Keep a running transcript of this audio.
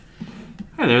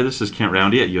Hi there, this is Kent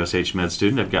Roundy at USH Med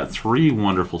Student. I've got 3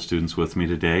 wonderful students with me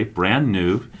today, brand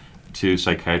new to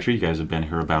psychiatry. You guys have been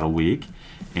here about a week.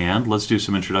 And let's do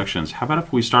some introductions. How about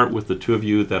if we start with the 2 of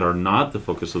you that are not the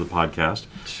focus of the podcast,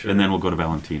 Sure. and then we'll go to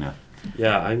Valentina.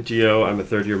 Yeah, I'm Gio. I'm a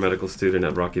third-year medical student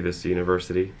at Rocky Vista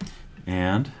University.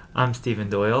 And I'm Stephen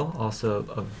Doyle, also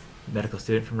a medical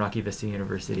student from Rocky Vista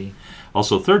University.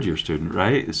 also third-year student,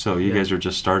 right? So you Yeah. guys are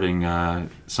just starting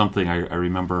something. I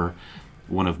remember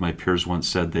one of my peers once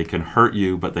said they can hurt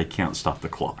you, but they can't stop the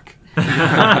clock.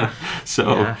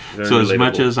 So, Yeah. so as Very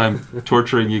much relatable. as I'm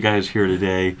torturing you guys here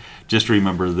today, just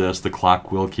remember this: the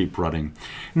clock will keep running.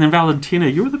 And then Valentina,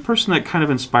 you were the person that kind of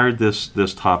inspired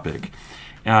this topic.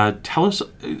 Tell us,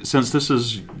 since this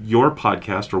is your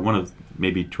podcast, or one of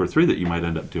maybe 2 or 3 that you might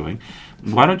end up doing,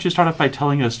 why don't you start off by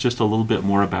telling us just a little bit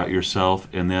more about yourself,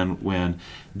 and then when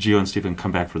Gio and Stephen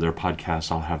come back for their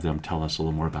podcast, I'll have them tell us a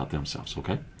little more about themselves,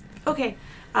 okay? Okay,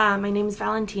 my name is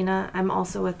Valentina. I'm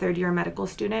also a third-year medical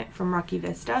student from Rocky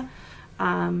Vista.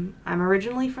 I'm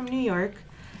originally from New York,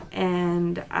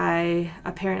 and I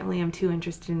apparently am too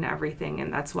interested in everything,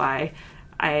 and that's why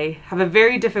I have a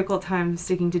very difficult time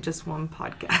sticking to just one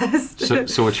podcast.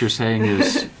 So what you're saying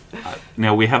is,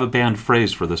 now we have a banned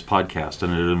phrase for this podcast,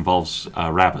 and it involves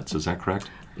rabbits, is that correct?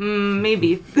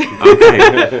 Maybe.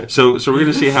 Okay, so we're going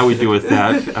to see how we do with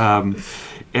that.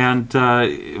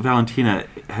 Valentina,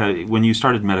 when you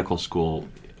started medical school,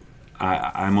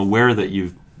 I'm aware that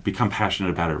you've become passionate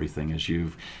about everything as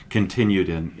you've continued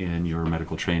in your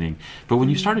medical training. But when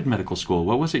you started medical school,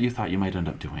 what was it you thought you might end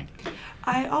up doing?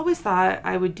 I always thought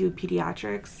I would do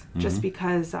pediatrics just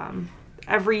because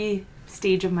every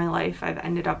stage of my life I've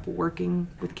ended up working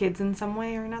with kids in some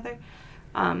way or another.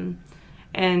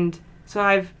 And so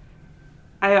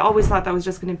I always thought that was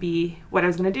just going to be what I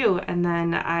was going to do. And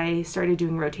then I started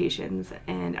doing rotations,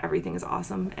 and everything is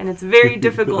awesome. And it's very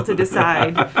difficult to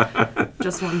decide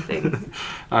just one thing.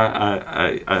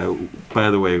 By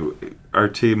the way, our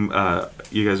team,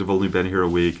 you guys have only been here a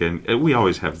week, and we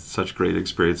always have such great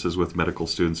experiences with medical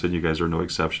students, and you guys are no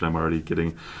exception. I'm already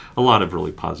getting a lot of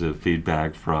really positive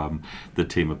feedback from the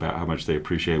team about how much they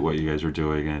appreciate what you guys are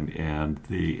doing and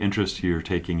the interest you're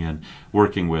taking in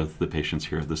working with the patients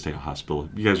here at the State Hospital.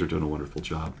 You guys are doing a wonderful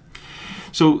job.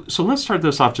 So let's start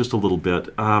this off just a little bit.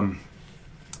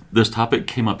 This topic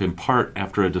came up in part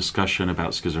after a discussion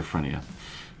about schizophrenia.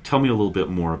 Tell me a little bit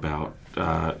more about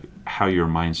how your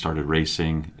mind started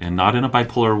racing, and not in a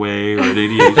bipolar way or an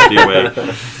ADHD way,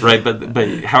 right?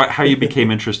 But how you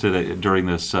became interested during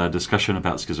this discussion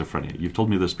about schizophrenia. You've told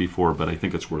me this before, but I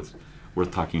think it's worth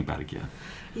talking about again.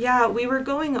 Yeah, we were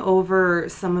going over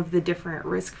some of the different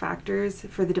risk factors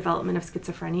for the development of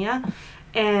schizophrenia,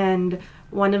 and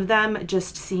one of them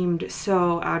just seemed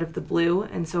so out of the blue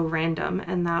and so random,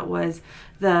 and that was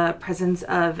the presence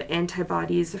of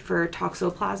antibodies for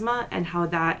toxoplasma and how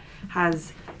that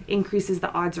increases the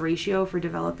odds ratio for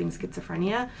developing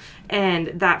schizophrenia. And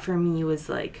that for me was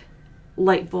like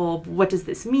light bulb. What does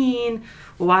this mean?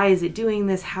 Why is it doing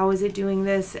this? How is it doing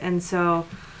this? And so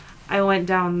I went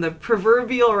down the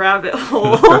proverbial rabbit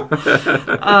hole,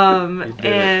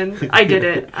 and I did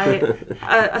it.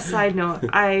 A side note,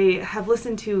 I have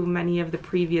listened to many of the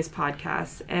previous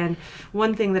podcasts, and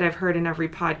one thing that I've heard in every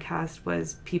podcast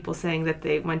was people saying that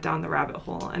they went down the rabbit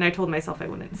hole, and I told myself I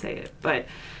wouldn't say it, but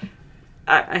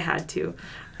I had to.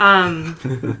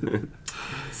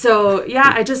 So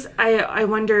yeah, I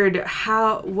wondered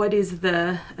what is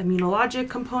the immunologic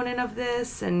component of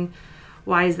this, and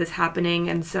why is this happening?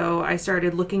 And so I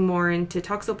started looking more into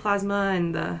toxoplasma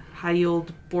and the high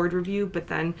yield board review, but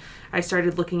then I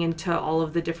started looking into all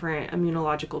of the different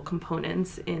immunological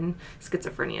components in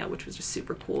schizophrenia, which was just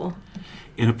super cool.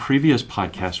 In a previous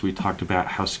podcast, we talked about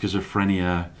how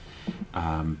schizophrenia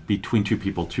between two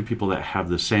people that have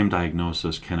the same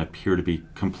diagnosis can appear to be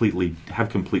completely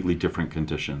different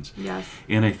conditions. Yes.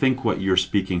 And I think what you're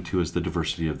speaking to is the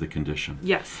diversity of the condition.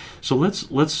 Yes. So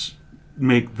let's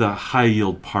make the high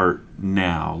yield part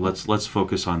now. Let's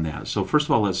focus on that. So first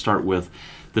of all, let's start with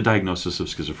the diagnosis of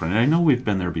schizophrenia. I know we've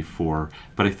been there before,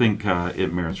 but I think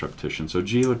it merits repetition. So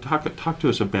Gio, talk to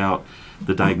us about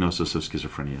the diagnosis of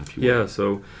schizophrenia, if you will. Yeah,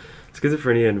 so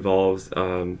schizophrenia involves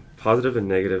positive and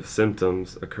negative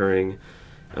symptoms occurring.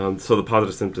 So the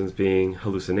positive symptoms being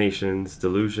hallucinations,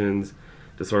 delusions,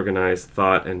 disorganized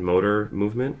thought and motor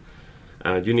movement.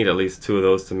 You need at least 2 of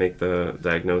those to make the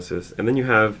diagnosis. And then you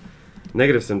have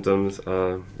negative symptoms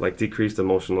like decreased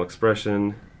emotional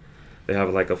expression. They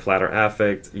have like a flatter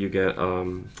affect. You get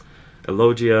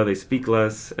elogia, they speak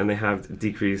less, and they have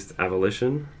decreased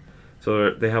avolition. So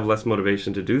they have less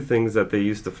motivation to do things that they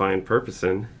used to find purpose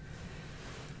in.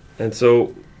 And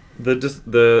so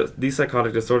These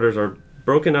psychotic disorders are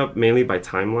broken up mainly by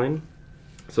timeline.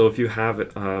 So if you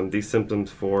have these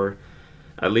symptoms for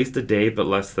at least a day but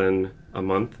less than a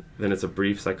month, then it's a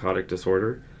brief psychotic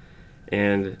disorder.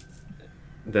 And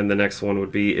then the next one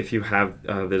would be if you have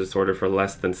the disorder for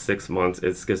less than 6 months,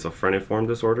 it's schizophreniform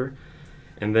disorder.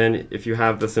 And then if you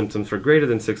have the symptoms for greater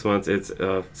than 6 months, it's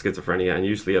schizophrenia. And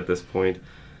usually at this point,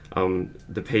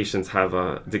 the patients have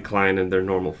a decline in their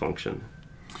normal function.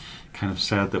 Kind of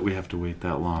sad that we have to wait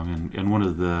that long. And one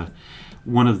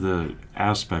of the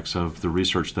aspects of the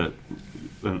research that,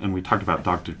 and we talked about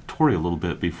Dr. Torrey a little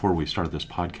bit before we started this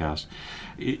podcast,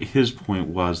 his point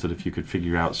was that if you could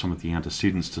figure out some of the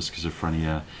antecedents to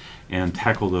schizophrenia and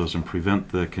tackle those and prevent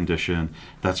the condition,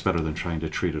 that's better than trying to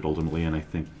treat it ultimately. And I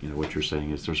think what you're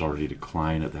saying is there's already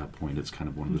decline at that point. It's kind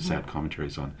of one of the sad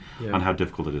commentaries on how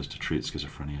difficult it is to treat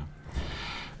schizophrenia.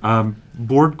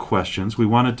 Board questions. We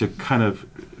wanted to kind of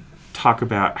talk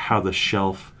about how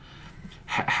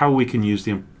we can use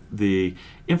the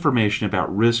information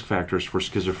about risk factors for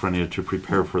schizophrenia to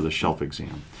prepare for the shelf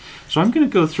exam. So I'm going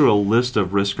to go through a list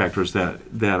of risk factors that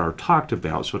are talked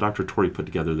about. So Dr. Torrey put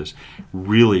together this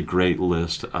really great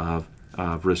list of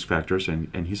risk factors,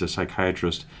 and he's a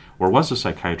psychiatrist, or was a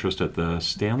psychiatrist at the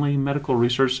Stanley Medical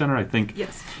Research Center, I think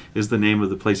is the name of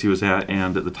the place he was at.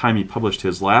 And at the time he published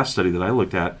his last study that I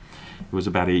looked at, it was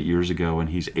about 8 years ago, and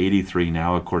he's 83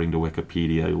 now, according to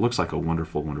Wikipedia. He looks like a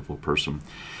wonderful, wonderful person.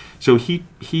 So he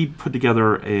put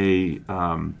together a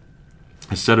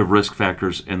set of risk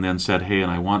factors and then said, hey,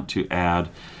 and I want to add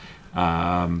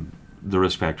the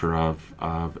risk factor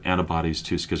of antibodies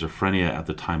to schizophrenia at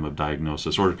the time of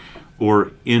diagnosis or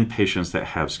in patients that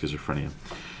have schizophrenia.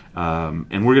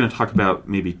 And we're going to talk about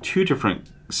maybe two different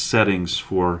settings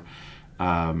for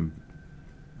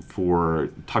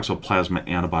toxoplasma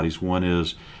antibodies. One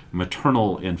is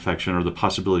maternal infection, or the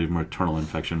possibility of maternal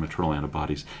infection, maternal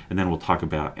antibodies, and then we'll talk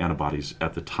about antibodies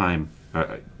at the time,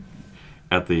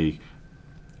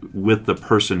 with the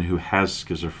person who has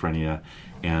schizophrenia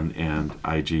and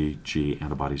IgG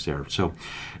antibodies there. So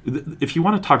if you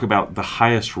want to talk about the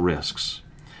highest risks,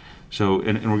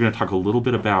 and we're going to talk a little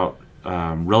bit about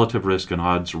relative risk and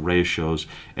odds ratios,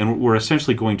 and we're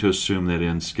essentially going to assume that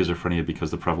in schizophrenia, because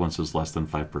the prevalence is less than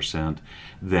 5%,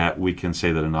 that we can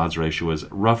say that an odds ratio is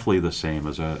roughly the same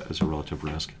as a relative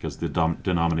risk, because the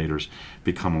denominators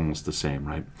become almost the same,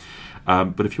 right?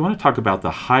 But if you want to talk about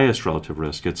the highest relative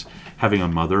risk, it's having a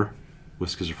mother with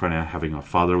schizophrenia, having a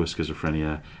father with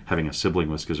schizophrenia, having a sibling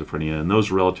with schizophrenia, and those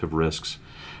relative risks,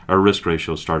 our risk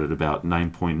ratio started about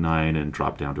 9.9 and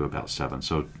dropped down to about 7.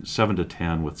 So 7 to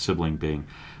 10, with sibling being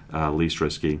least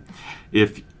risky.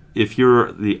 If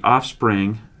you're the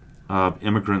offspring of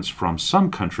immigrants from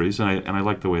some countries, and I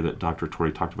like the way that Dr.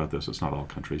 Torrey talked about this, it's not all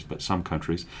countries, but some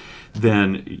countries,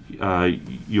 then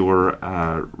your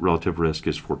relative risk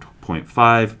is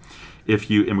 4.5.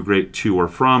 If you immigrate to or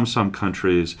from some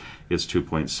countries, it's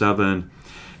 2.7.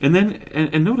 And then,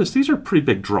 and notice these are pretty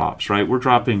big drops, right? We're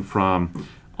dropping from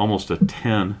almost a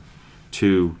 10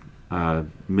 to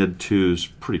mid 2s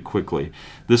pretty quickly.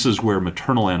 This is where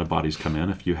maternal antibodies come in.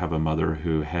 If you have a mother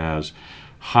who has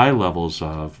high levels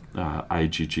of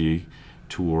IgG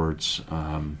towards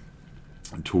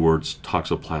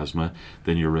toxoplasma,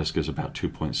 then your risk is about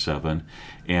 2.7.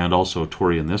 And also,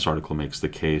 Torrey in this article makes the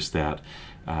case that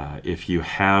if you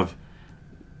have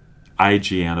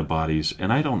Ig antibodies,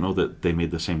 and I don't know that they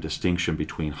made the same distinction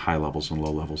between high levels and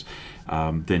low levels,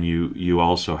 then you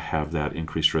also have that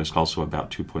increased risk, also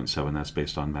about 2.7. That's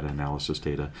based on meta-analysis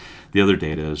data. The other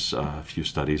data is a few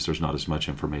studies. There's not as much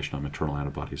information on maternal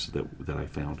antibodies that I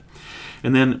found.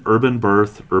 And then urban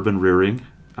birth, urban rearing,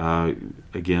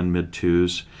 again, mid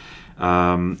 2s.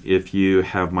 If you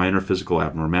have minor physical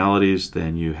abnormalities,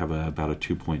 then you have about a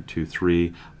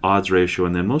 2.23 odds ratio,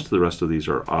 and then most of the rest of these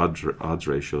are odds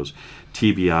ratios.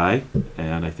 TBI,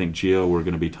 and I think Gio, we're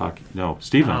going to be talking. No,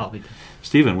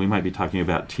 Stephen, we might be talking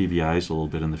about TBIs a little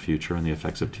bit in the future and the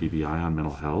effects of TBI on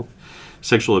mental health.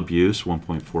 Sexual abuse,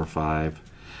 1.45.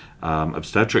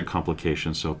 Obstetric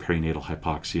complications, so perinatal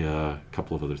hypoxia, a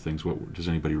couple of other things. What does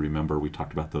anybody remember? We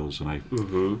talked about those, and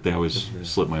they always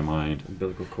slip my mind.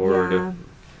 Umbilical cord. Yeah.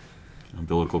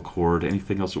 Umbilical cord.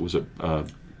 Anything else? Was it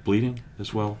bleeding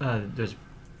as well? There's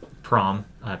PROM,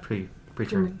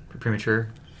 premature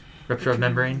rupture of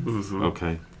membrane. Mm-hmm.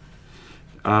 Okay.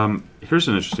 Here's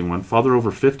an interesting one. Father over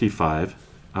 55,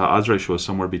 odds ratio is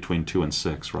somewhere between 2 and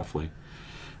 6, roughly.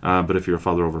 But if you're a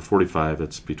father over 45,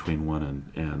 it's between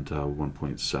 1 and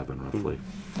 1.7, roughly.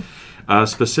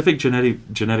 Specific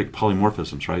genetic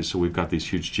polymorphisms, right? So we've got these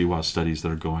huge GWAS studies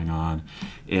that are going on,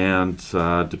 and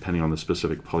depending on the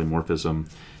specific polymorphism,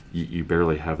 you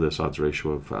barely have this odds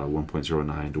ratio of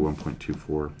 1.09 to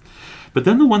 1.24. But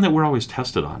then the one that we're always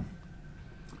tested on,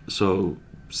 so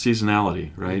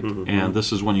seasonality, right? And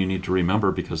this is one you need to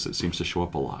remember because it seems to show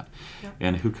up a lot. Yep.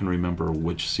 And who can remember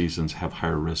which seasons have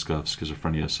higher risk of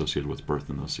schizophrenia associated with birth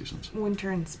in those seasons?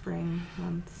 Winter and spring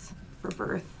months for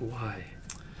birth. Why?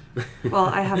 Well,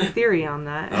 I have a theory on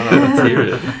that. Let's hear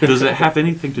it. Does it have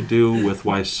anything to do with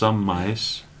why some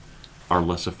mice are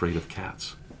less afraid of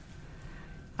cats?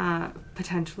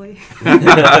 Potentially.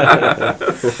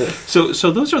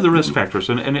 So those are the risk factors,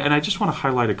 and I just want to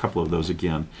highlight a couple of those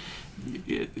again.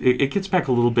 It gets back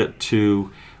a little bit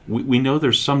to, we know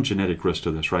there's some genetic risk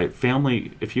to this, right?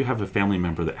 Family, if you have a family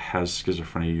member that has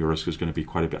schizophrenia, your risk is going to be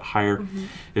quite a bit higher.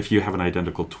 If you have an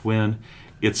identical twin,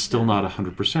 it's still not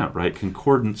 100%, right?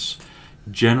 Concordance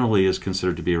generally is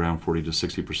considered to be around 40 to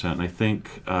 60%, and I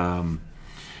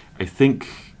think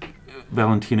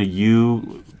Valentina,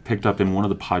 you picked up in one of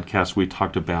the podcasts we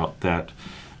talked about that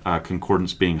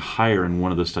concordance being higher in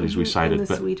one of the studies we cited. In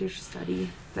the Swedish study,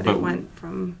 that it went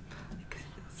from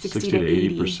 60 to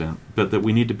 80%. But that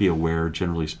we need to be aware,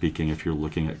 generally speaking, if you're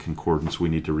looking at concordance, we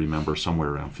need to remember somewhere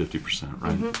around 50%,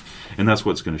 right? And that's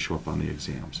what's going to show up on the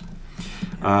exams.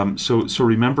 So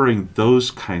remembering those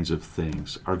kinds of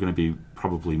things are going to be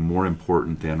probably more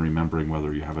important than remembering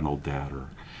whether you have an old dad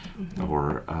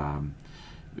or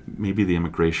maybe the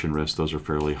immigration risk. Those are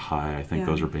fairly high. I think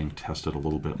those are being tested a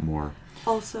little bit more.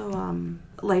 Also,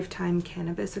 lifetime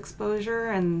cannabis exposure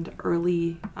and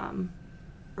early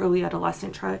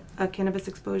adolescent cannabis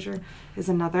exposure is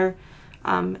another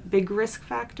big risk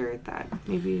factor that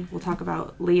maybe we'll talk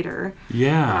about later.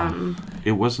 Yeah,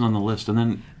 it wasn't on the list, and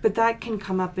then. But that can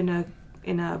come up in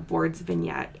a board's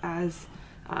vignette as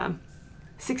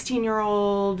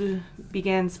 16-year-old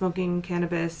began smoking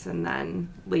cannabis and then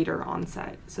later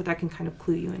onset. So that can kind of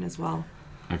clue you in as well.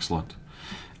 Excellent.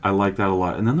 I like that a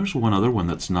lot. And then there's one other one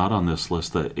that's not on this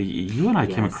list that you and I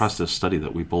came across this study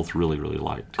that we both really, really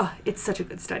liked. Oh, it's such a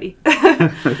good study. We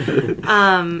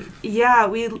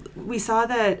saw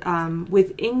that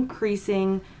with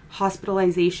increasing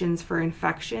hospitalizations for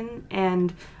infection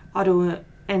and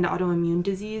autoimmune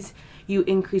disease, you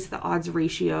increase the odds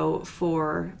ratio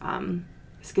for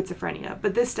schizophrenia.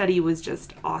 But this study was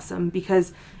just awesome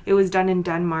because it was done in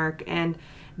Denmark, and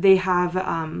they have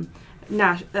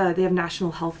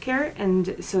national health care,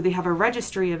 and so they have a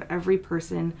registry of every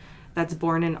person that's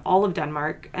born in all of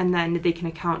Denmark, and then they can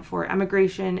account for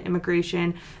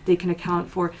immigration, they can account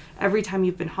for every time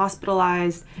you've been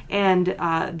hospitalized, and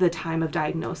the time of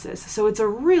diagnosis. So it's a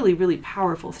really, really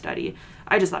powerful study.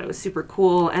 I just thought it was super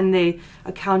cool, and they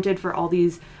accounted for all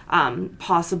these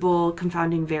possible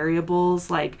confounding variables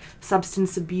like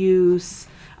substance abuse,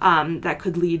 that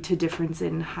could lead to difference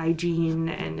in hygiene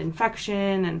and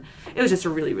infection, and it was just a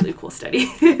really, really cool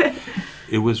study.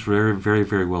 It was very, very,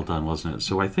 very well done, wasn't it?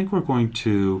 So I think we're going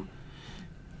to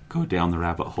go down the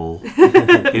rabbit hole,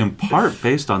 in part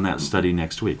based on that study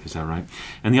next week. Is that right?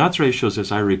 And the odds ratios,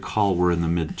 as I recall, were in the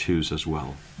mid-2s as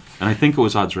well. And I think it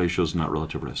was odds ratios, not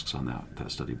relative risks on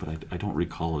that study, but I don't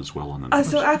recall as well on the numbers.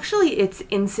 So actually it's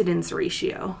incidence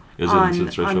ratio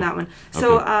on that one.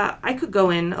 So I could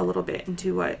go in a little bit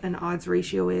into what an odds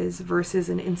ratio is versus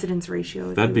an incidence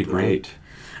ratio. That'd be great.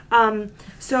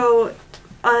 So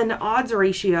an odds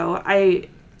ratio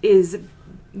is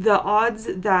the odds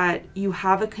that you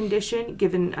have a condition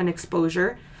given an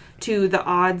exposure to the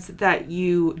odds that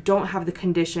you don't have the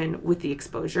condition with the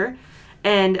exposure.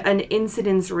 And an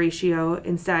incidence ratio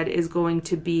instead is going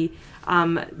to be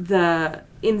the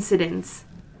incidence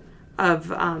of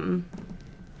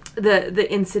the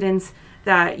incidence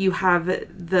that you have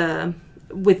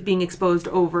with being exposed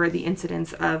over the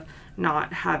incidence of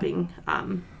not having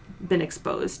been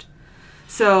exposed.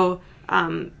 So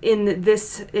in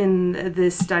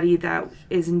this study that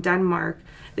is in Denmark,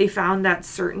 they found that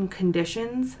certain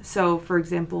conditions, so for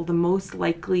example, the most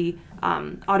likely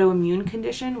autoimmune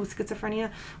condition with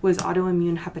schizophrenia was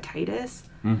autoimmune hepatitis,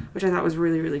 which I thought was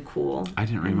really, really cool. I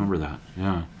didn't remember that.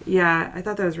 Yeah. Yeah, I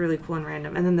thought that was really cool and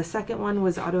random. And then the second one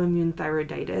was autoimmune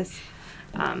thyroiditis.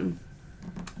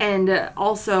 And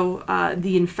also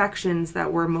the infections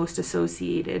that were most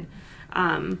associated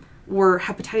were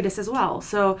hepatitis as well.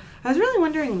 So I was really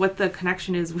wondering what the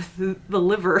connection is with the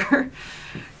liver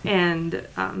and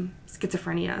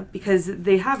schizophrenia, because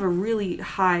they have a really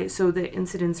high, so the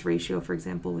incidence ratio, for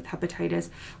example, with hepatitis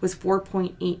was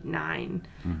 4.89,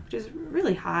 which is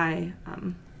really high.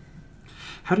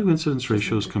 How do incidence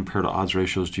ratios compare to odds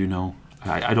ratios? Do you know?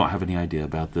 I don't have any idea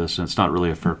about this, and it's not really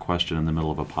a fair question in the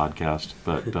middle of a podcast,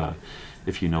 but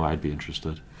if you know, I'd be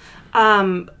interested.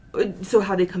 So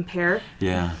how they compare?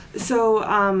 Yeah. So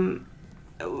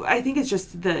I think it's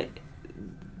just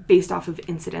based off of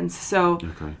incidence. So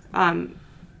Okay. um,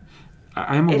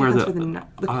 I'm it aware depends that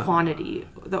for the quantity,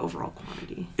 the overall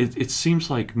quantity. it seems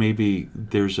like maybe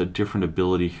there's a different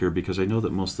ability here, because I know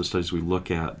that most of the studies we look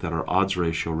at that are odds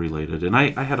ratio related, and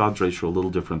I had odds ratio a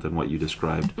little different than what you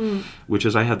described, which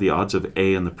is I had the odds of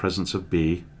A in the presence of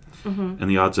B, and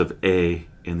the odds of A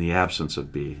in the absence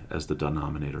of B as the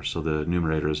denominator. So the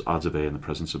numerator is odds of A in the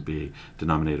presence of B,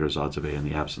 denominator is odds of A in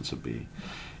the absence of B.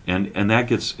 And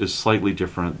that is slightly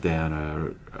different than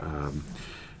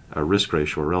a risk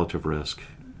ratio, or relative risk,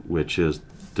 which is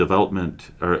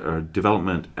development or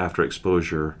development after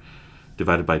exposure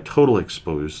divided by total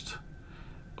exposed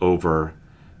over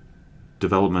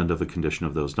development of the condition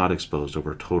of those not exposed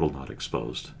over total not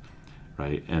exposed,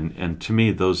 right? And to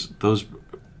me, those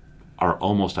are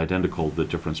almost identical, the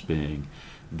difference being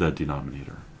the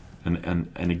denominator. And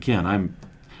again,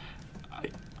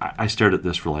 I stared at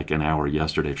this for like an hour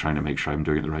yesterday trying to make sure I'm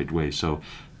doing it the right way, so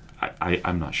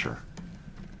I'm not sure.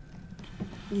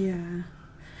 Yeah.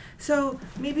 So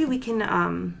maybe we can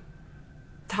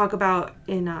talk about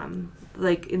in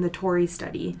the Torrey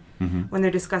study, when they're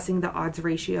discussing the odds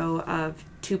ratio of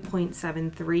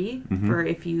 2.73 for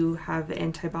if you have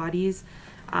antibodies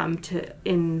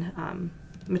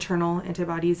maternal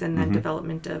antibodies, and then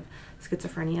development of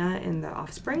schizophrenia in the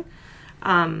offspring.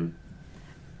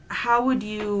 How would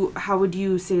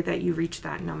you say that you reach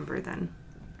that number then?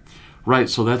 Right,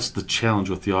 so that's the challenge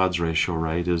with the odds ratio,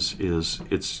 right? Is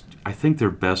it's I think they're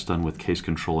best done with case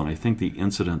control, and I think the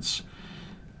incidence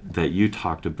that you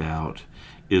talked about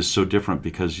is so different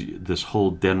because this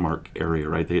whole Denmark area,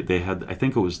 right? They had, I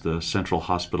think it was the central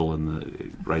hospital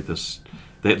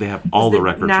they have all the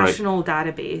records, right? National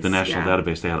database. The national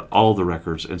database. They had all the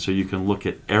records, and so you can look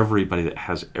at everybody that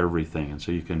has everything, and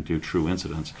so you can do true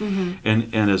incidence.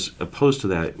 And as opposed to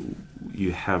that,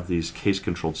 you have these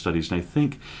case-controlled studies, and I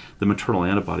think the maternal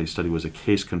antibody study was a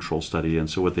case-control study, and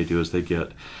so what they do is they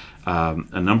get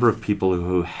a number of people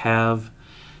who have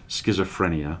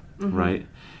schizophrenia, right?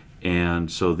 And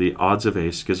so the odds of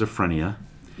schizophrenia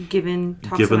given the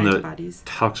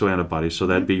toxoantibodies, so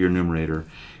that'd be your numerator.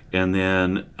 And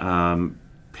then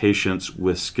patients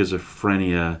with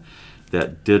schizophrenia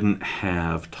that didn't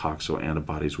have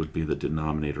toxoantibodies would be the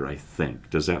denominator, I think.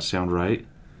 Does that sound right?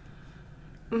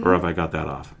 Or have I got that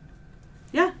off?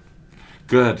 Yeah.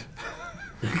 Good.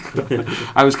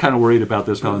 I was kind of worried about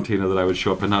this, Valentina, that I would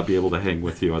show up and not be able to hang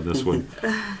with you on this one.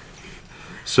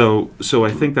 So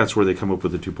I think that's where they come up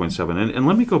with the 2.7. And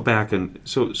let me go back and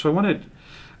so I want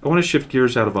to shift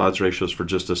gears out of odds ratios for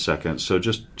just a second. So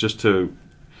just to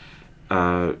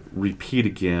repeat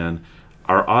again,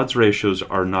 our odds ratios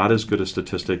are not as good a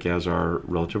statistic as our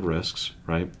relative risks,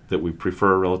 right? That we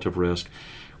prefer a relative risk.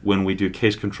 When we do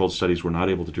case-controlled studies, we're not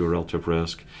able to do a relative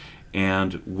risk.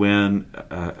 And when,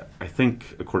 I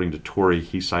think, according to Torrey,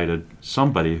 he cited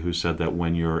somebody who said that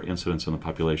when your incidence in the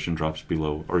population drops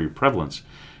below, or your prevalence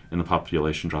in the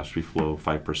population drops below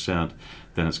 5%,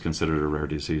 then it's considered a rare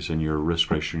disease, and your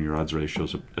risk ratio and your odds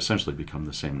ratios essentially become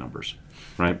the same numbers,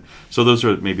 right? So those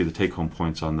are maybe the take-home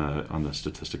points on the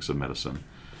statistics of medicine.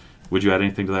 Would you add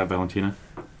anything to that, Valentina?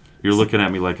 You're looking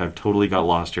at me like I've totally got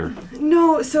lost here.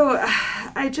 No, so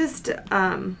I just,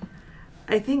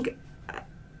 I think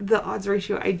the odds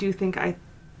ratio, I do think I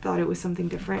thought it was something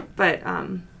different, but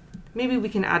maybe we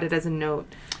can add it as a note.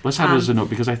 Let's add it as a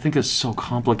note, because I think it's so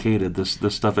complicated, this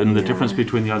stuff, and the difference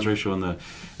between the odds ratio and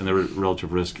the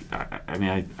relative risk. I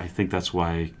mean, I think that's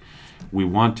why we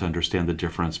want to understand the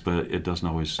difference, but it doesn't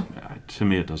always, to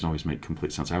me, it doesn't always make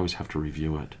complete sense. I always have to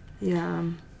review it. Yeah.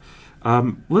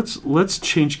 Let's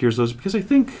change gears, though, because I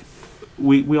think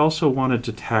we also wanted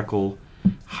to tackle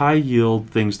high yield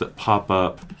things that pop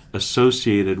up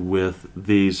associated with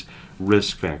these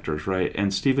risk factors, right?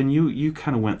 And Stephen, you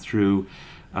kind of went through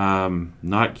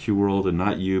not QWorld and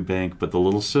not Eubank, but the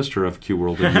little sister of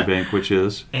QWorld and Eubank, which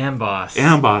is AMBOSS.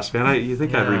 AMBOSS, man. You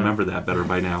think I'd remember that better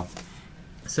by now?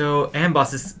 So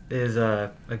AMBOSS is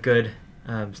a good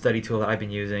study tool that I've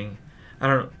been using. I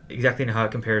don't exactly know how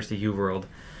it compares to UWorld,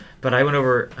 but I went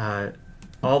over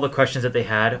all the questions that they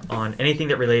had on anything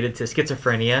that related to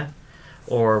schizophrenia,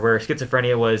 or where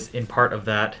schizophrenia was in part of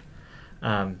that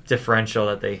differential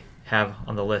that they have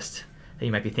on the list that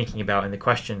you might be thinking about in the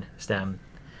question stem.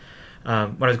 When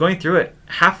I was going through it,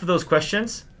 half of those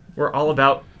questions were all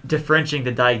about differentiating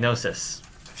the diagnosis.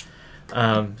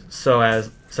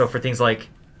 So for things like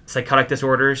psychotic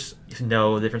disorders, you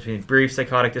know the difference between brief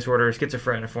psychotic disorder,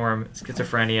 schizophreniform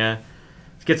schizophrenia,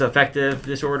 schizoaffective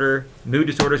disorder, mood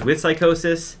disorders with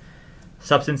psychosis,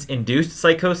 substance-induced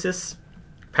psychosis,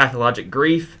 pathologic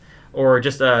grief, or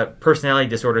just personality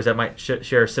disorders that might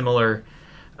share similar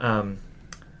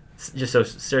just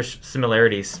those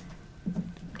similarities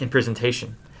in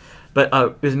presentation. But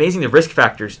it was amazing the risk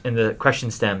factors in the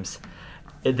question stems.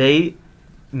 They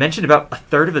mentioned about a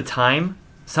third of the time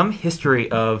some history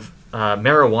of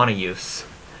marijuana use.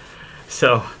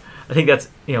 So I think that's,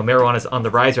 marijuana is on the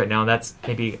rise right now, and that's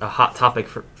maybe a hot topic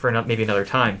for maybe another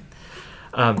time.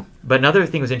 But another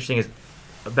thing was interesting is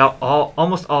about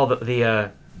almost all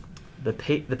the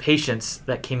patients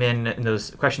that came in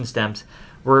those question stems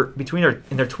were in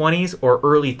their 20s or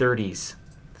early 30s.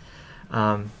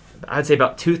 I'd say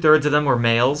about 2/3 of them were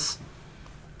males.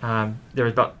 There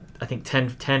was about, I think,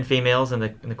 10 females in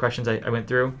the questions I went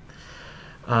through.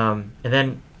 And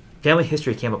then family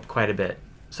history came up quite a bit.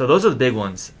 So those are the big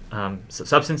ones. So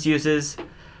substance uses,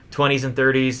 20s and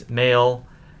 30s, male,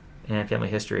 and family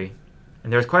history.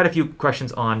 And there's quite a few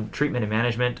questions on treatment and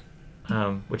management,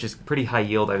 which is pretty high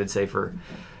yield, I would say, for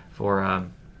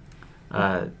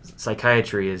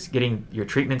psychiatry, is getting your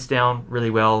treatments down really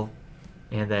well,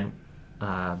 and then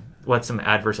what some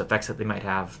adverse effects that they might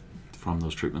have from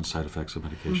those treatment side effects of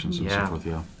medications and Yeah. so forth.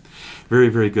 Yeah, very,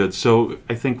 very good. So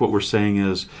I think what we're saying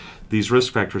is these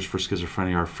risk factors for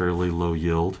schizophrenia are fairly low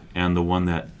yield, and the one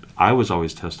that I was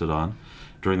always tested on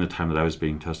during the time that I was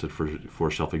being tested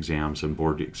for shelf exams and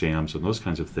board exams and those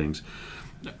kinds of things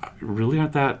really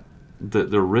aren't that,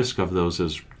 the risk of those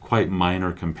is quite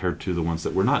minor compared to the ones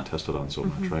that we're not tested on so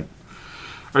much, right?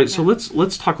 All right, so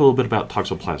let's talk a little bit about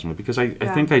toxoplasma, because I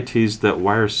think I teased that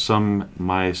why are some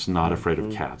mice not afraid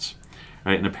of cats,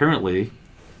 right? And apparently,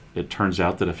 it turns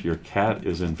out that if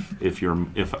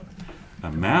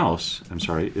a mouse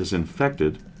is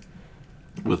infected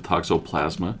with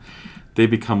toxoplasma, they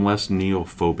become less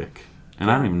neophobic.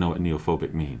 And I don't even know what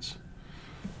neophobic means.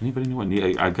 Anybody know what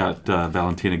I got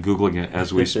Valentina Googling it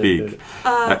as we speak.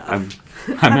 I meant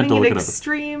to having look an it up.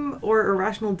 extreme or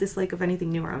irrational dislike of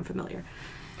anything new or unfamiliar.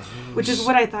 Which is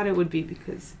what I thought it would be,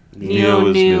 because Neo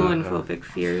is new, new. and phobic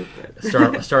fear. But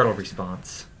a startle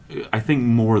response. I think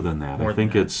more than that. I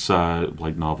think it's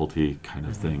like novelty kind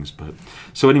of things. But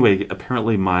so anyway,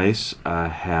 apparently mice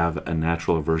have a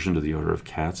natural aversion to the odor of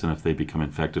cats, and if they become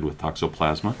infected with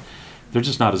toxoplasma, they're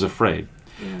just not as afraid.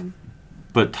 Yeah.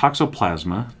 But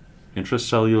toxoplasma,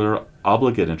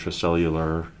 obligate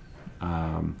intracellular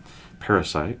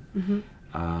parasite,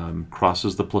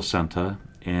 crosses the placenta,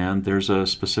 and there's a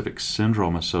specific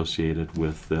syndrome associated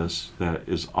with this that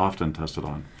is often tested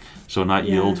on. So not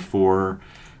yield for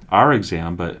our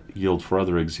exam, but yield for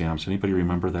other exams. Anybody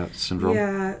remember that syndrome?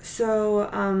 Yeah, so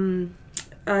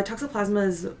toxoplasma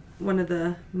is one of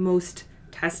the most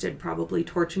tested, probably,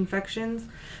 torch infections,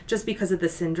 just because of the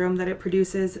syndrome that it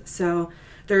produces. So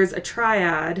there's a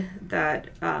triad that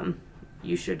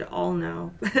you should all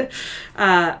know.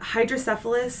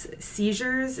 Hydrocephalus,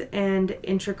 seizures, and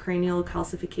intracranial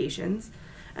calcifications.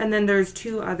 And then there's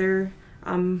two other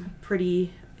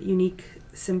pretty unique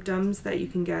symptoms that you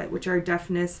can get, which are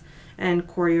deafness and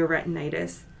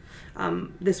chorioretinitis.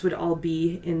 This would all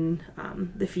be in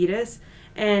the fetus,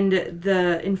 and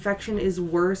the infection is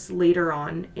worse later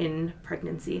on in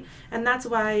pregnancy. And that's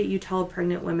why you tell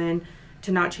pregnant women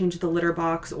to not change the litter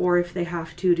box, or if they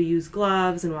have to use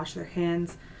gloves and wash their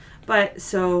hands. But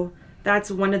so that's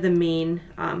one of the main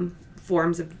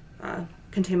forms of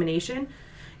contamination,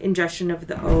 ingestion of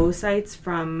the oocytes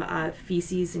from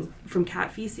feces and from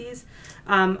cat feces.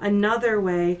 Another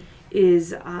way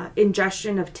is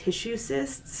ingestion of tissue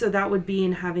cysts. So that would be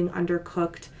in having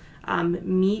undercooked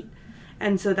meat.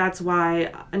 And so that's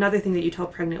why another thing that you tell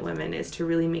pregnant women is to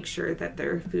really make sure that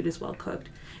their food is well cooked.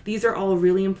 These are all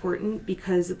really important,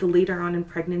 because the later on in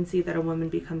pregnancy that a woman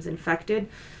becomes infected,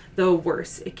 the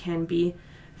worse it can be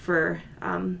for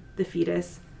the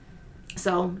fetus.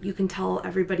 So you can tell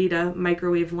everybody to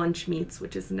microwave lunch meats,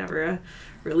 which is never a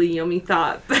really yummy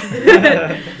thought, but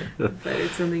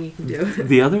it's something you can do.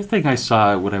 The other thing I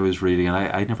saw when I was reading, and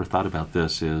I never thought about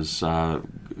this, is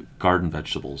garden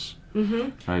vegetables.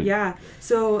 Mm-hmm. Right? Yeah.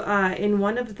 So in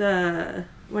one of the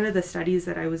studies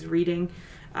that I was reading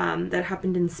that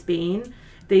happened in Spain,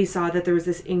 they saw that there was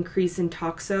this increase in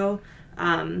toxo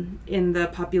in the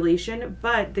population,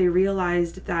 but they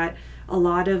realized that a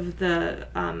lot of the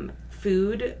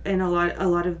food and a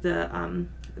lot of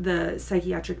the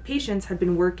psychiatric patients had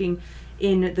been working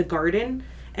in the garden,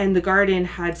 and the garden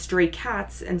had stray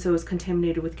cats, and so it was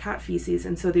contaminated with cat feces,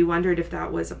 and so they wondered if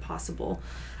that was a possible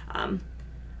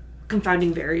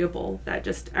confounding variable, that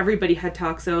just everybody had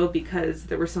toxo because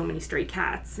there were so many stray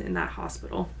cats in that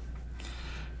hospital.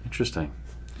 Interesting.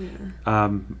 Yeah.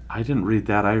 I didn't read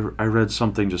that. I read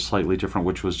something just slightly different,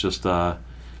 which was just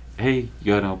hey,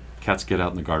 cats get out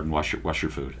in the garden, wash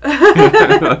your food.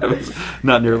 It was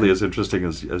not nearly as interesting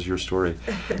as your story.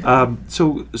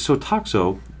 So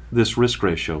toxo, this risk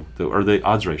ratio, or the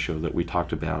odds ratio that we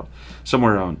talked about,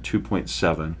 somewhere around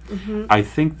 2.7. I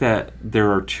think that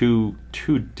there are two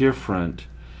different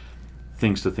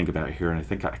things to think about here, and I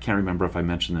can't remember if I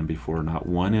mentioned them before or not.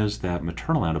 One is that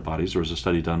maternal antibodies. There was a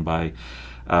study done by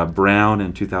Brown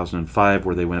in 2005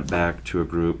 where they went back to a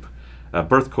group, a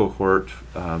birth cohort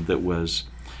that was.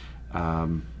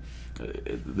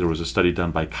 There was a study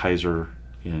done by Kaiser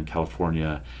in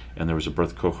California, and there was a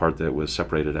birth cohort that was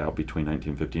separated out between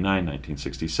 1959 and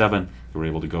 1967. They were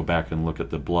able to go back and look at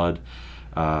the blood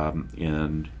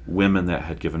in women that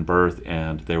had given birth,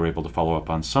 and they were able to follow up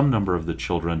on some number of the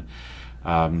children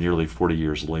nearly 40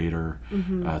 years later,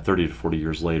 30 to 40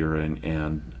 years later,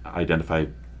 and identify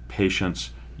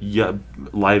patients,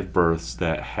 live births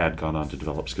that had gone on to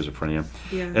develop schizophrenia.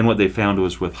 Yeah. And what they found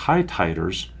was with high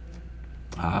titers,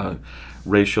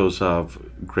 ratios of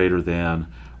greater than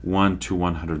 1 to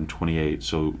 128.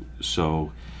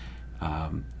 So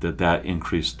that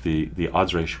increased the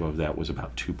odds ratio of that was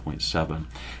about 2.7.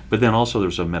 But then also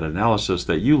there's a meta-analysis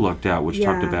that you looked at which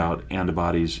talked about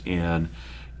antibodies in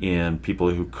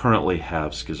people who currently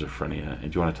have schizophrenia.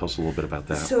 And do you want to tell us a little bit about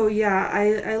that? So yeah,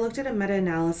 I looked at a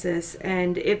meta-analysis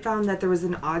and it found that there was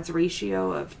an odds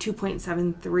ratio of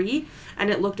 2.73,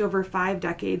 and it looked over 5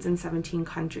 decades in 17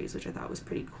 countries, which I thought was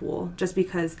pretty cool, just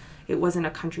because it wasn't a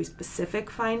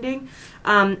country-specific finding.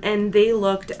 And they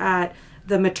looked at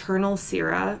the maternal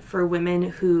sera for women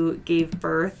who gave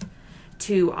birth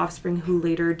to offspring who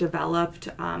later developed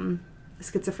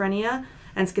schizophrenia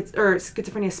and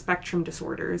schizophrenia spectrum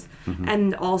disorders.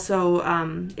 And also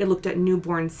it looked at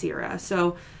newborn sera,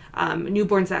 so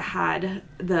newborns that had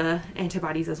the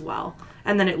antibodies as well.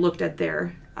 And then it looked at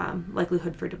their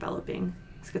likelihood for developing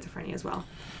schizophrenia as well.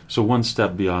 So one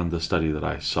step beyond the study that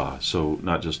I saw, so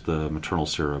not just the maternal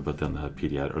sera, but then the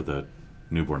pediatric or the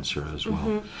newborn sera as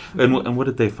well. And what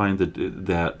did they find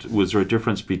that was there a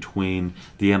difference between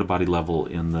the antibody level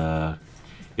in the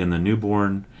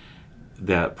newborn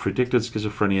that predicted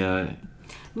schizophrenia,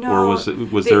 No, or was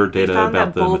there they data found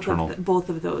about that the maternal? both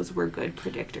of those were good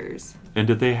predictors. And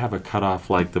did they have a cutoff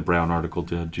like the Brown article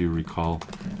did? Do you recall?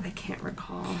 I can't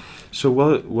recall. So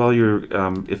while you're,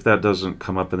 if that doesn't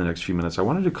come up in the next few minutes, I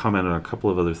wanted to comment on a couple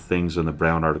of other things in the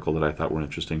Brown article that I thought were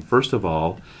interesting. First of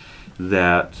all,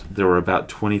 that there were about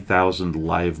 20,000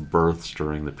 live births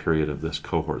during the period of this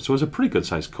cohort. So it was a pretty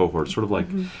good-sized cohort, sort of like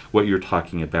what you're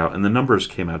talking about. And the numbers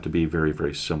came out to be very,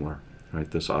 very similar, right?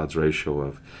 This odds ratio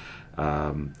of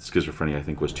schizophrenia, I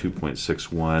think, was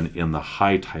 2.61 in the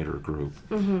high titer group.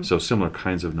 So similar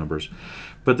kinds of numbers.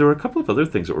 But there were a couple of other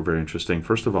things that were very interesting.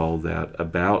 First of all, that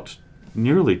about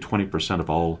nearly 20% of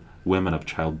all women of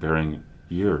childbearing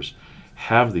years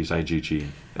have these IgG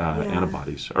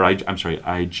antibodies, or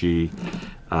IgG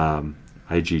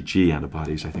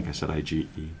antibodies. I think I said IgE.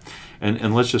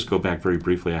 And let's just go back very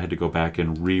briefly. I had to go back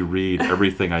and reread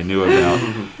everything I knew about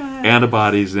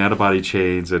antibodies and antibody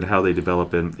chains and how they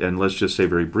develop. And let's just say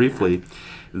very briefly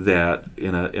that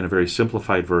in a very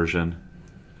simplified version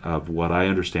of what I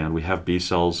understand, we have B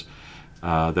cells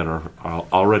that are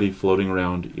already floating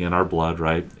around in our blood,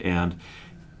 right? And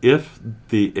if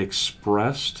the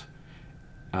expressed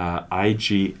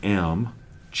IgM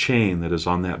chain that is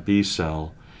on that B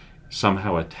cell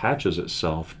somehow attaches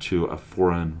itself to a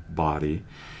foreign body,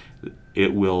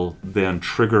 it will then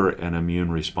trigger an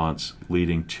immune response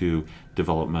leading to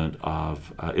development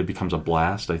of, it becomes a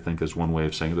blast, I think is one way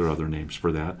of saying it. There are other names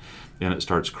for that. And it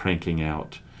starts cranking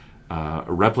out,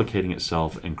 replicating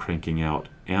itself and cranking out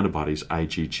antibodies,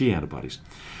 IgG antibodies.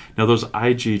 Now, those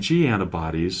IgG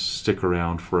antibodies stick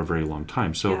around for a very long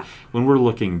time. So when we're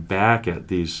looking back at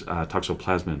these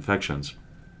toxoplasma infections,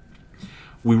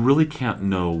 we really can't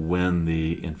know when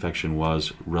the infection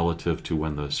was relative to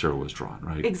when the sera was drawn,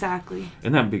 right? Exactly.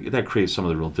 And that creates some of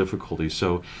the real difficulties.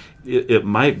 So it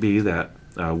might be that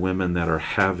women that are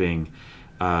having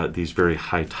these very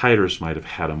high titers might have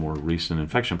had a more recent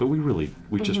infection, but we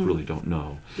just really don't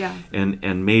know. Yeah.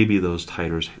 And maybe those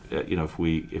titers,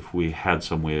 if we had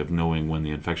some way of knowing when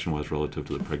the infection was relative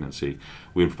to the pregnancy,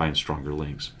 we would find stronger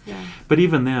links. Yeah. But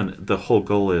even then, the whole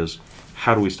goal is,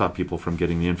 how do we stop people from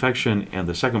getting the infection? And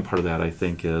the second part of that, I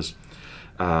think, is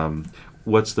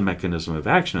what's the mechanism of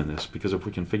action in this? Because if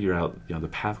we can figure out the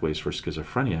pathways for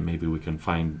schizophrenia, maybe we can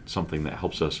find something that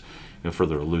helps us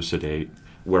further elucidate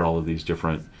where all of these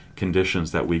different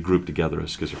conditions that we group together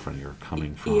as schizophrenia are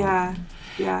coming from.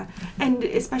 Yeah. And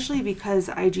especially because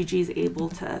IgG is able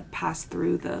to pass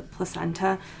through the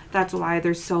placenta, that's why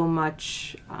there's so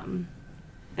much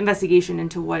investigation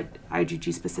into what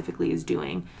IgG specifically is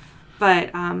doing.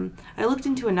 But I looked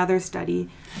into another study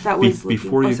that was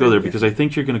before you go there, because I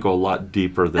think you're going to go a lot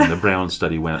deeper than the Brown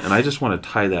study went, and I just want to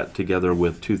tie that together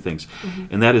with two things.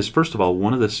 And that is, first of all,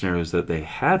 one of the scenarios that they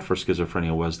had for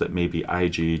schizophrenia was that maybe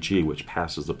IgG, which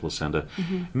passes the placenta,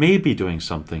 may be doing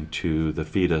something to the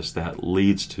fetus that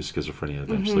leads to schizophrenia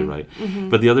eventually, right?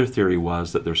 But the other theory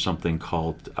was that there's something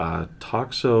called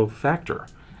toxofactor.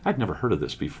 I'd never heard of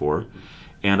this before.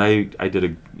 And I did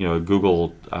a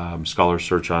Google scholar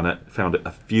search on it, found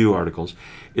a few articles.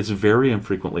 It's very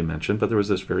infrequently mentioned, but there was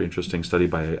this very interesting study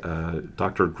by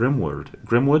Dr.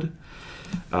 Grimwood,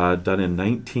 done in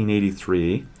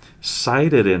 1983,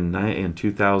 cited in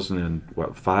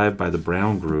 2005 by the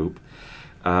Brown Group.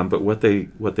 But what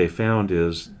they found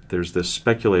is there's this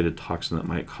speculated toxin that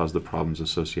might cause the problems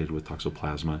associated with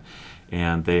toxoplasma,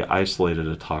 and they isolated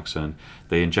a toxin.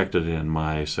 They injected it in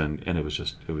mice, and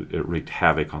it wreaked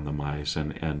havoc on the mice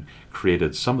and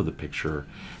created some of the picture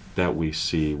that we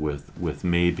see with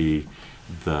maybe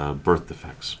the birth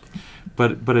defects.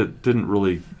 But it didn't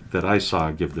really, that I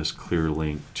saw, give this clear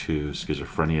link to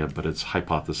schizophrenia, but it's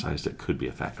hypothesized it could be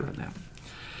a factor in that.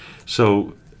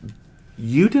 So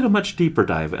you did a much deeper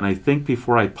dive, and I think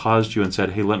before I paused you and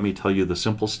said, hey, let me tell you the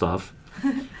simple stuff,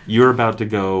 you're about to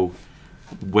go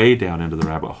way down into the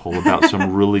rabbit hole about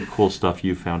some really cool stuff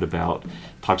you found about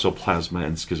toxoplasma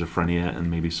and schizophrenia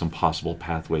and maybe some possible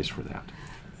pathways for that.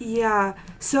 Yeah.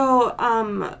 So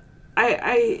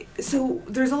so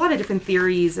there's a lot of different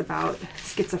theories about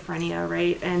schizophrenia,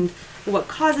 right? And what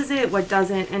causes it, what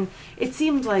doesn't, and it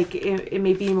seemed like it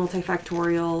may be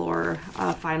multifactorial or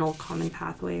a final common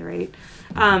pathway, right?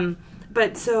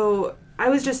 But so I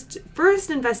was just first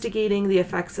investigating the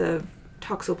effects of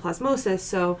toxoplasmosis.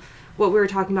 So what we were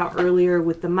talking about earlier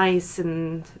with the mice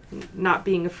and not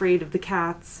being afraid of the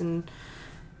cats, and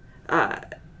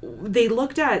they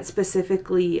looked at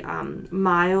specifically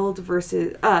mild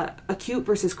versus acute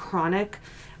versus chronic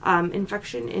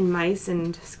infection in mice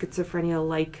and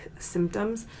schizophrenia-like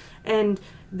symptoms, and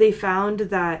they found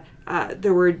that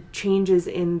there were changes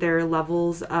in their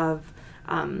levels of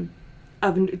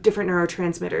different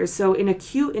neurotransmitters. So in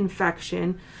acute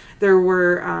infection, there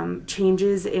were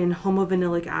changes in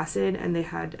homovanillic acid, and they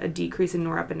had a decrease in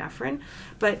norepinephrine.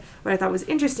 But what I thought was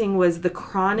interesting was the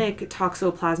chronic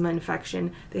toxoplasma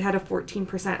infection, they had a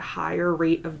 14% higher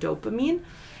rate of dopamine.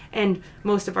 And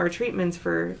most of our treatments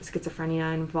for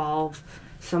schizophrenia involve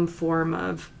some form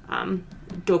of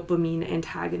dopamine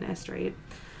antagonist, right?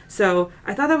 So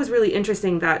I thought that was really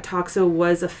interesting that toxo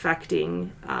was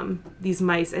affecting these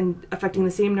mice and affecting the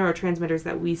same neurotransmitters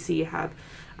that we see have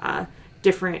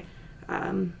different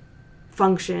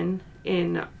function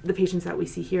in the patients that we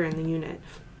see here in the unit.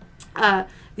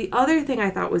 The other thing I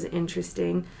thought was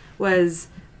interesting was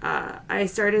I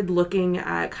started looking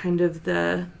at kind of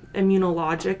the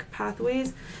immunologic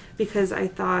pathways, because I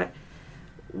thought,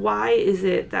 why is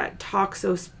it that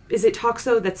is it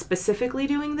toxo that's specifically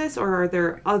doing this, or are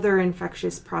there other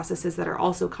infectious processes that are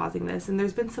also causing this? And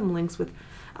there's been some links with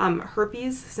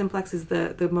herpes simplex is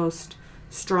the most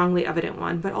strongly evident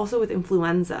one, but also with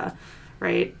influenza,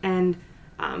 right? And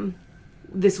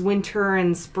this winter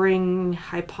and spring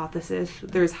hypothesis,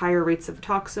 there's higher rates of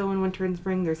toxo in winter and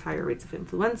spring, there's higher rates of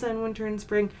influenza in winter and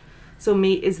spring. So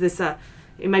is this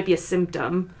it might be a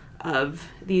symptom of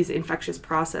these infectious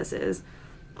processes.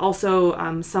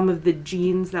 Also, some of the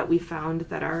genes that we found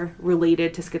that are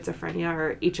related to schizophrenia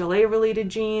are HLA-related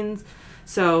genes.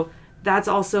 So that's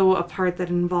also a part that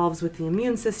involves with the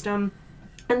immune system.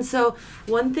 And so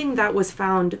one thing that was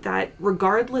found, that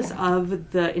regardless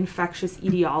of the infectious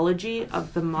etiology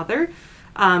of the mother,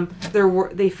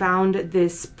 they found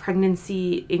this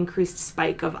pregnancy increased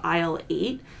spike of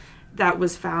IL-8 that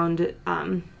was found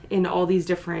in all these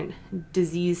different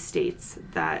disease states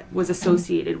that was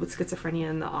associated with schizophrenia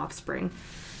in the offspring.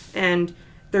 And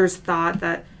there's thought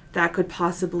that that could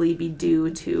possibly be due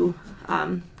to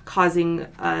causing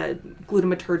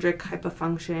glutamatergic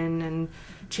hypofunction and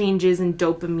changes in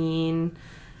dopamine.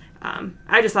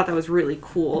 I just thought that was really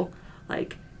cool,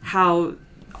 like how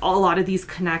a lot of these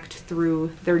connect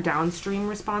through their downstream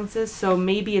responses. So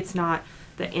maybe it's not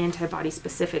the antibody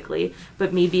specifically,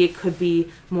 but maybe it could be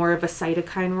more of a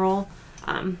cytokine role.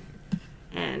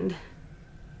 And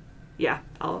yeah,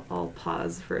 I'll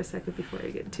pause for a second before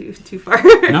I get too far.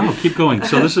 No, keep going.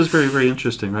 So this is very, very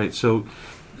interesting, right? So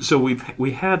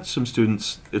we had some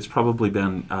students. It's probably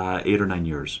been 8 or 9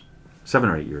 years, 7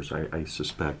 or 8 years, I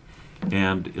suspect.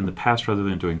 And in the past, rather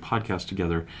than doing podcasts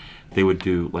together, they would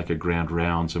do like a grand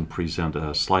rounds and present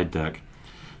a slide deck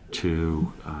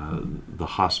to the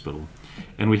hospital.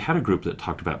 And we had a group that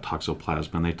talked about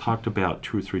toxoplasma, and they talked about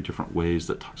 2 or 3 different ways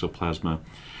that toxoplasma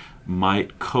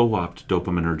might co-opt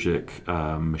dopaminergic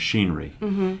machinery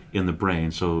in the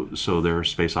brain. So there are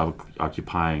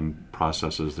space-occupying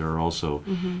processes. There are also,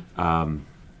 and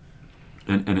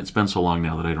it's been so long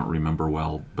now that I don't remember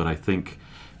well, but I think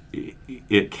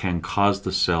it can cause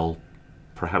the cell,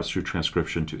 perhaps through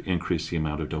transcription, to increase the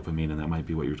amount of dopamine, and that might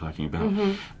be what you're talking about.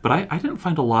 But I didn't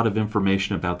find a lot of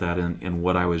information about that in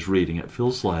what I was reading. It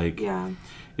feels like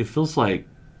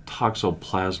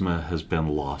toxoplasma has been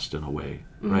lost in a way,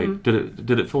 right?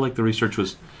 Did it feel like the research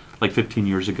was like 15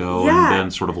 years ago and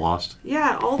then sort of lost?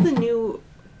 Yeah, all the new,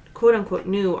 quote unquote,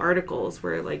 new articles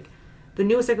were like, the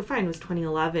newest I could find was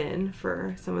 2011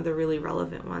 for some of the really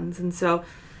relevant ones. And so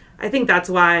I think that's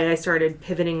why I started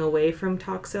pivoting away from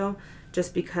toxo,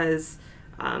 just because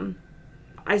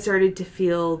I started to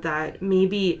feel that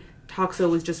maybe toxo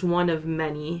was just one of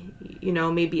many,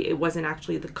 maybe it wasn't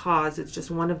actually the cause. It's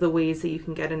just one of the ways that you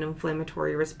can get an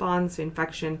inflammatory response,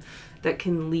 infection that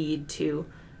can lead to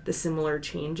the similar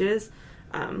changes.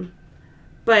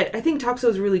 But I think toxo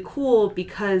is really cool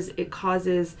because it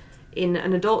causes, in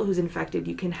an adult who's infected,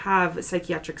 you can have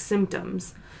psychiatric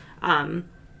symptoms,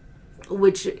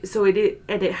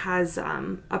 it has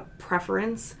a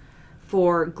preference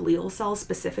for glial cells,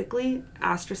 specifically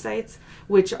astrocytes,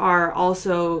 which are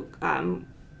also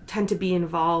tend to be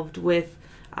involved with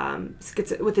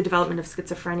with the development of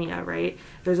schizophrenia. Right?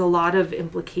 There's a lot of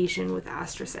implication with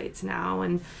astrocytes now,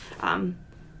 and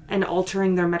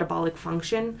altering their metabolic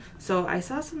function. So I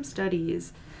saw some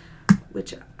studies,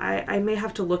 which I may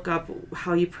have to look up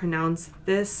how you pronounce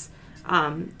this.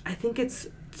 I think it's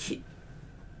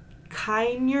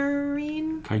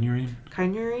kynurenine.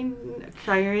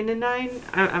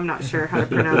 I'm not sure how to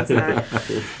pronounce that.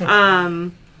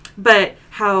 But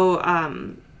how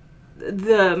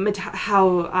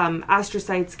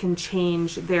astrocytes can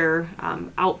change their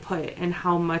output, and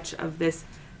how much of this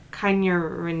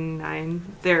kynurenine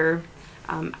they're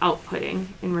outputting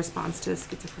in response to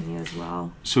schizophrenia as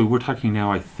well. So we're talking now,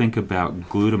 I think, about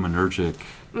glutaminergic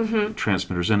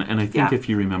transmitters. And I think if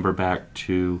you remember back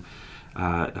to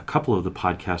a couple of the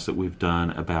podcasts that we've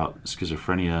done about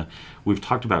schizophrenia, we've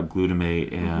talked about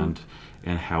glutamate and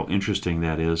how interesting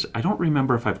that is. I don't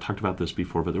remember if I've talked about this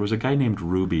before, but there was a guy named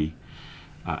Ruby.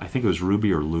 I think it was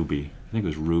Ruby or Luby. I think it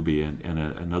was Ruby and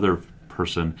another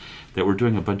person that were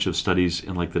doing a bunch of studies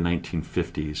in like the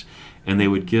 1950s, and they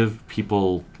would give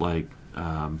people like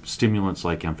stimulants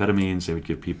like amphetamines. They would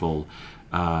give people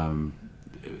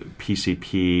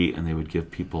PCP, and they would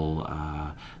give people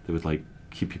they would like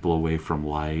keep people away from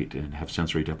light and have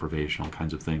sensory deprivation, all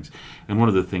kinds of things. And one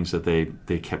of the things that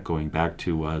they kept going back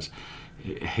to was,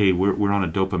 hey, we're on a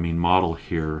dopamine model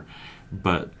here,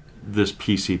 but this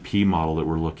PCP model that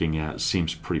we're looking at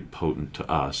seems pretty potent to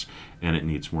us, and it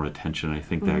needs more attention. I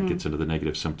think that gets into the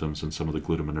negative symptoms and some of the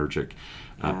glutaminergic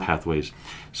pathways.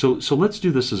 So let's do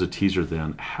this as a teaser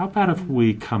then. How about if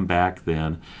we come back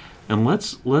then, and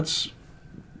let's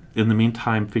in the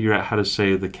meantime figure out how to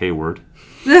say the K word.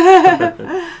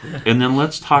 And then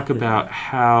let's talk about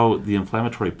how the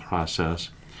inflammatory process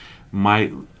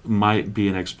might be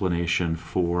an explanation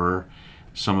for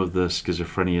some of the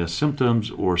schizophrenia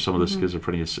symptoms, or some of the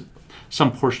schizophrenia,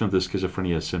 some portion of the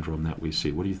schizophrenia syndrome that we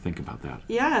see. What do you think about that?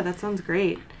 Yeah, that sounds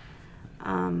great.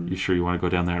 You sure you want to go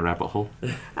down that rabbit hole?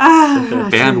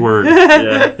 Banned word.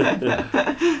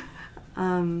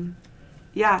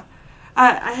 Yeah.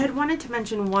 I had wanted to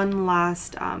mention one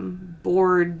last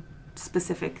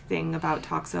board-specific thing about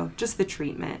toxo, just the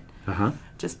treatment.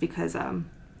 Just because I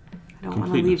don't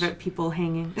want to leave people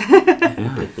hanging.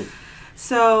 Yeah.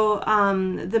 So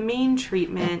the main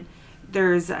treatment,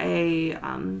 there's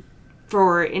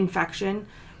for infection,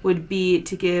 would be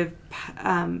to give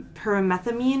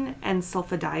pyrimethamine and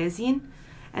sulfadiazine,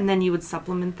 and then you would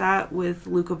supplement that with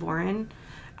leucovorin.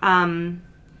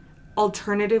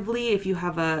 Alternatively, if you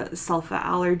have a sulfa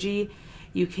allergy,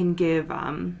 you can give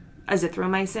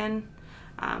azithromycin.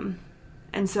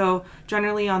 And so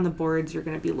generally on the boards, you're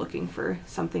going to be looking for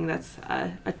something that's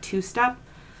a two-step.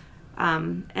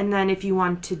 And then if you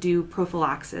want to do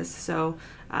prophylaxis, so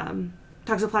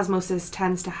toxoplasmosis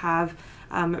tends to have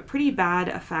pretty bad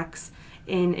effects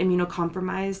in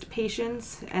immunocompromised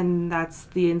patients, and that's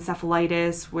the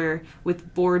encephalitis, where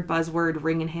with board buzzword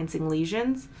ring-enhancing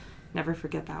lesions. Never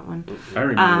forget that one. I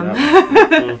remember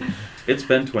that one. It's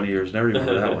been 20 years, never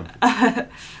remember that one.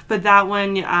 But that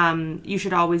one, you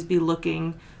should always be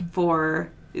looking for,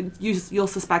 you'll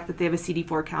suspect that they have a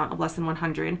CD4 count of less than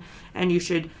 100, and you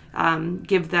should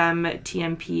give them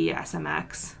TMP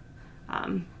SMX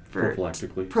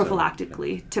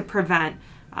prophylactically to prevent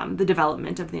the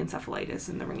development of the encephalitis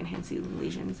and the ring-enhancing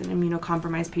lesions in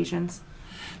immunocompromised patients.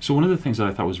 So one of the things that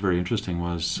I thought was very interesting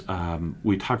was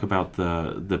we talk about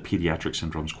the pediatric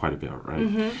syndromes quite a bit, right?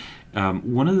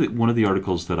 Mm-hmm. One of the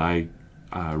articles that I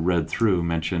read through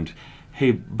mentioned,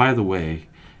 hey, by the way,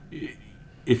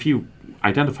 if you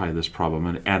identify this problem,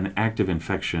 an active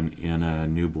infection in a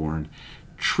newborn,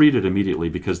 treat it immediately,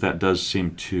 because that does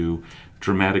seem to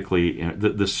dramatically,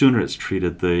 the sooner it's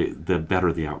treated, the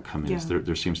better the outcome is. Yeah.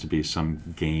 There seems to be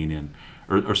some gain in,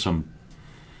 or some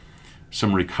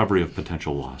recovery of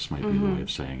potential loss might be the way of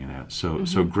saying that.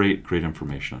 So great great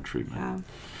information on treatment. Yeah. All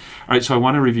right, so I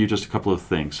want to review just a couple of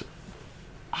things.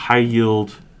 High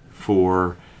yield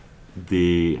for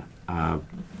the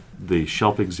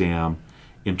SHELP exam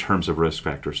in terms of risk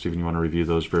factors. Stephen, you want to review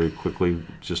those very quickly?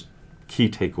 Just key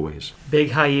takeaways.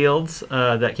 Big high yields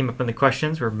that came up in the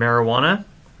questions were marijuana,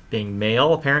 being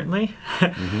male apparently,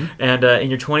 and in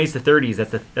your 20s to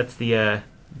 30s, that's the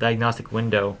diagnostic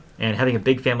window, and having a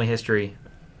big family history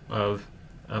of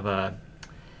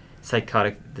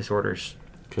psychotic disorders.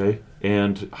 Okay,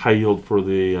 and high yield for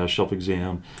the SHELP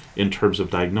exam in terms of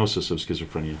diagnosis of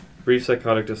schizophrenia. Brief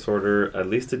psychotic disorder, at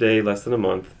least a day, less than a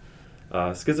month.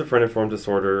 Schizophreniform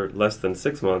disorder, less than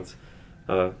 6 months.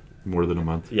 More than a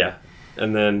month. Yeah.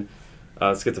 And then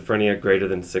schizophrenia, greater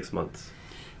than 6 months.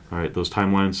 All right, those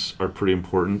timelines are pretty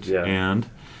important. Yeah. And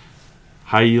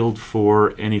high yield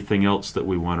for anything else that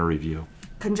we want to review.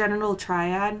 Congenital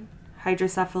triad,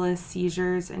 hydrocephalus,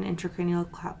 seizures, and intracranial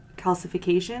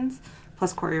calcifications,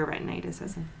 plus chorioretinitis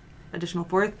as an additional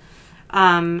fourth.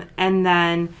 And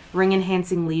then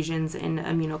ring-enhancing lesions in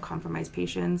immunocompromised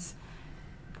patients,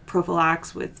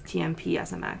 prophylax with TMP,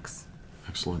 SMX.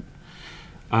 Excellent.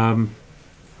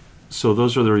 So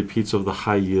those are the repeats of the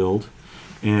high yield.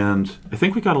 And I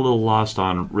think we got a little lost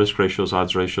on risk ratios,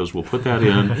 odds ratios. We'll put that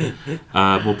in.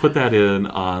 We'll put that in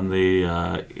on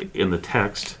in the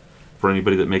text for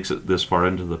anybody that makes it this far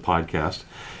into the podcast,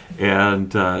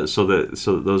 and so that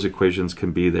those equations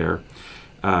can be there.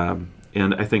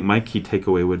 And I think my key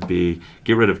takeaway would be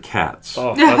get rid of cats.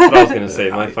 Oh, that's what I was going to say.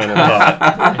 My final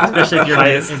thought. Especially if you're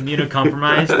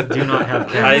immunocompromised, do not have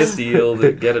cats. Highest yield,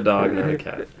 get a dog, not a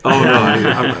cat. Oh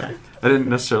no, I didn't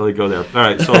necessarily go there. All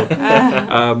right, so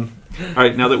all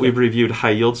right. Now that we've reviewed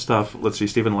high yield stuff, let's see,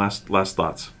 Stephen. Last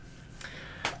thoughts.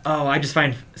 Oh, I just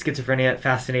find schizophrenia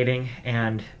fascinating,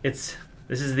 and this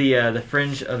is the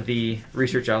fringe of the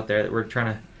research out there that we're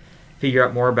trying to figure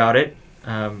out more about it.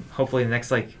 Hopefully, in the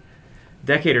next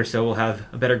decade or so, we'll have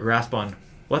a better grasp on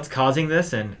what's causing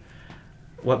this and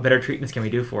what better treatments can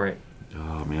we do for it.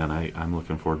 Oh man, I'm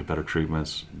looking forward to better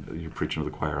treatments. You're preaching to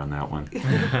the choir on that one.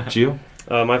 Gio?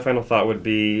 My final thought would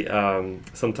be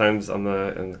sometimes in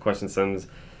the question stems,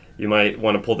 you might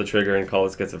want to pull the trigger and call it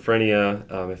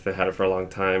schizophrenia if they had it for a long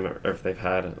time, or if they've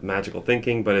had magical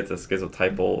thinking, but it's a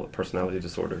schizotypal personality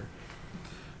disorder.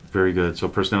 Very good. So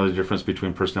personality difference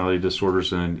between personality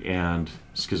disorders and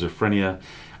schizophrenia.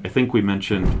 I think we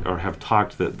mentioned or have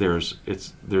talked that there's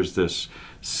this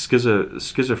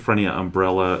schizophrenia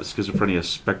umbrella, schizophrenia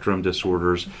spectrum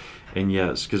disorders, and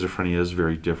yet schizophrenia is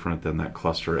very different than that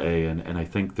cluster A. And I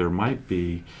think there might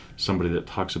be somebody that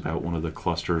talks about one of the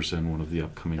clusters in one of the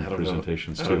upcoming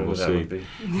presentations too. We'll see.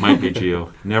 Might be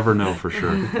Gio. Never know for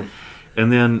sure.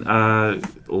 And then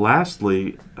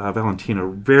lastly, Valentina,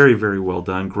 very, very well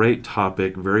done. Great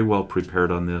topic, very well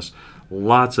prepared on this.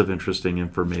 Lots of interesting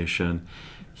information.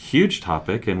 Huge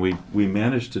topic, and we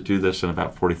managed to do this in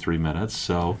about 43 minutes.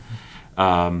 So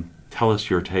tell us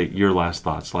your last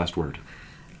thoughts, last word.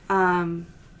 Tune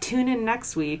in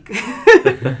next week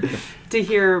to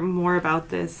hear more about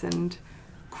this and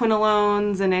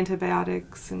quinolones and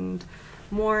antibiotics and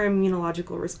more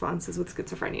immunological responses with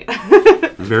schizophrenia.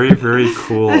 Very, very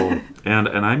cool. And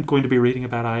I'm going to be reading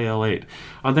about IL-8.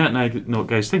 On that note,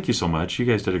 guys, thank you so much. You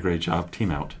guys did a great job.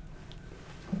 Team out.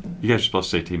 You guys are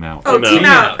supposed to say team out. Oh, team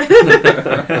out.